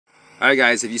Alright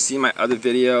guys, if you see my other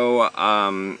video,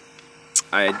 I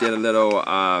did a little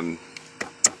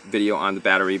video on the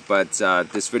battery, but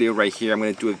this video right here, I'm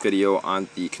going to do a video on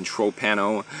the control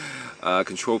panel.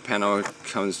 Control panel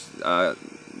comes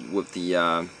with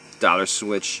the dollar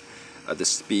switch, the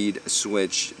speed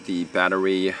switch, the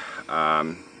battery,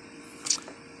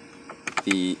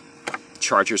 the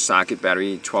charger socket,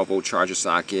 battery 12-volt charger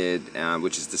socket,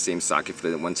 which is the same socket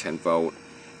for the 110 volt,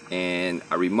 and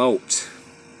a remote.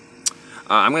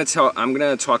 I'm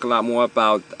gonna talk a lot more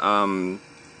about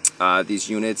these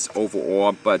units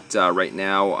overall, but right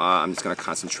now I'm just gonna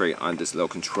concentrate on this little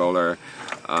controller.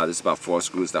 There's about 4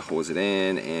 screws that holds it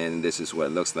in, and this is what it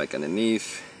looks like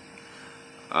underneath.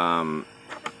 There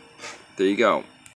you go.